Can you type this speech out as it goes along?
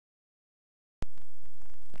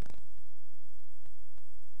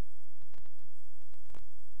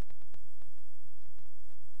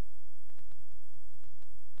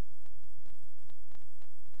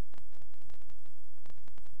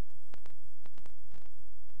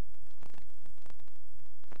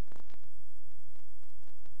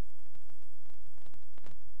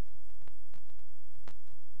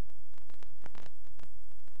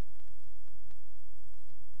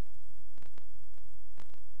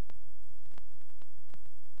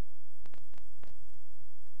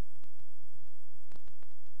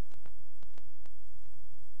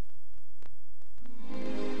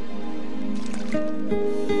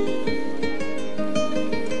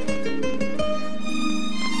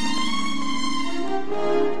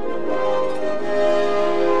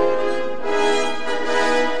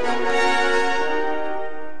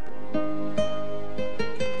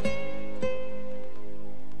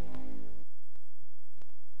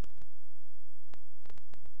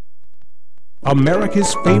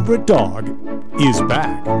America's favorite dog is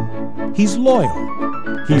back. He's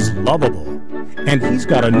loyal, he's lovable, and he's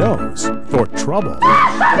got a nose for trouble.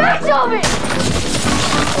 Beethoven!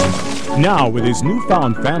 Now, with his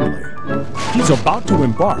newfound family, he's about to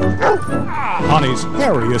embark on his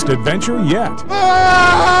hairiest adventure yet.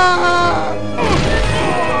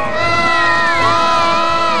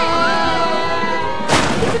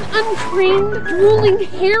 He's an untrained, drooling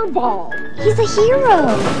hairball. He's a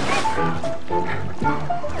hero.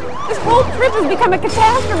 This whole trip has become a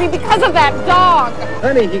catastrophe because of that dog.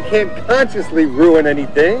 Honey, he can't consciously ruin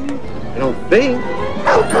anything. I don't think.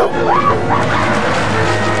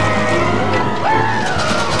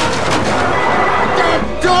 That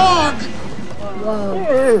dog!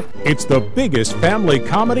 Whoa. It's the biggest family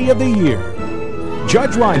comedy of the year.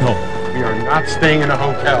 Judge Reinhold. We are not staying in a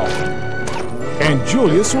hotel. And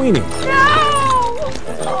Julia Sweeney. No!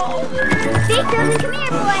 Beethoven, come here,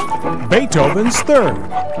 boy. Beethoven's Third.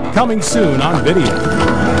 Coming soon on video.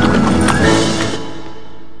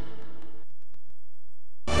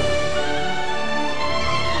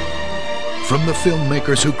 From the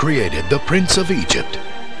filmmakers who created The Prince of Egypt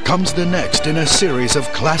comes the next in a series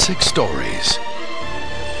of classic stories.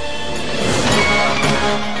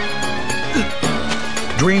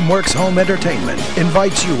 Dreamworks Home Entertainment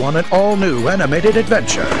invites you on an all-new animated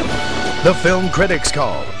adventure. The film critics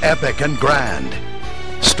call epic and grand.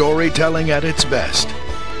 Storytelling at its best.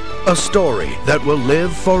 A story that will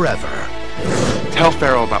live forever. Tell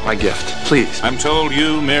Pharaoh about my gift, please. I'm told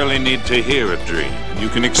you merely need to hear a dream. You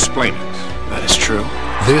can explain it. That is true.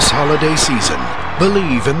 This holiday season,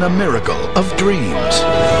 believe in the miracle of dreams.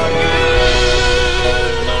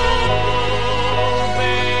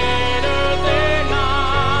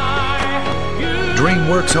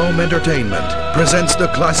 Dreamworks Home Entertainment presents the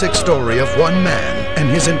classic story of one man and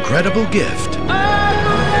his incredible gift.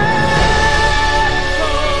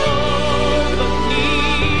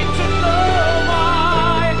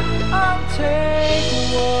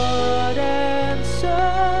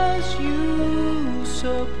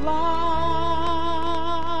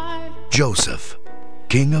 Joseph,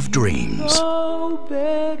 King of Dreams. Own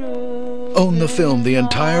the film the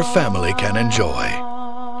entire family can enjoy.